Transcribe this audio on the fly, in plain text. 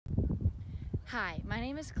Hi, my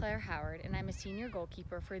name is Claire Howard and I'm a senior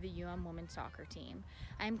goalkeeper for the women's soccer team.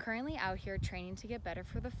 I am currently out here training to get better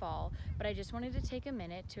for the fall, but I just wanted to take a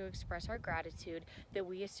minute to express our gratitude that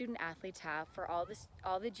we as student athletes have for all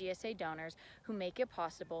the GSA donors who make it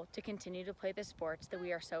possible to continue to play the sports that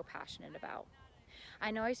we are so passionate about.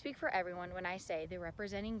 I know I speak for everyone when I say that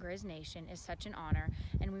representing Grizz Nation is such an honor,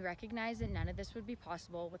 and we recognize that none of this would be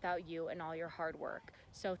possible without you and all your hard work,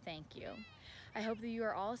 so thank you. I hope that you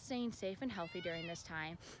are all staying safe and healthy during this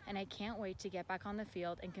time, and I can't wait to get back on the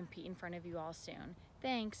field and compete in front of you all soon.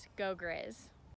 Thanks, go Grizz!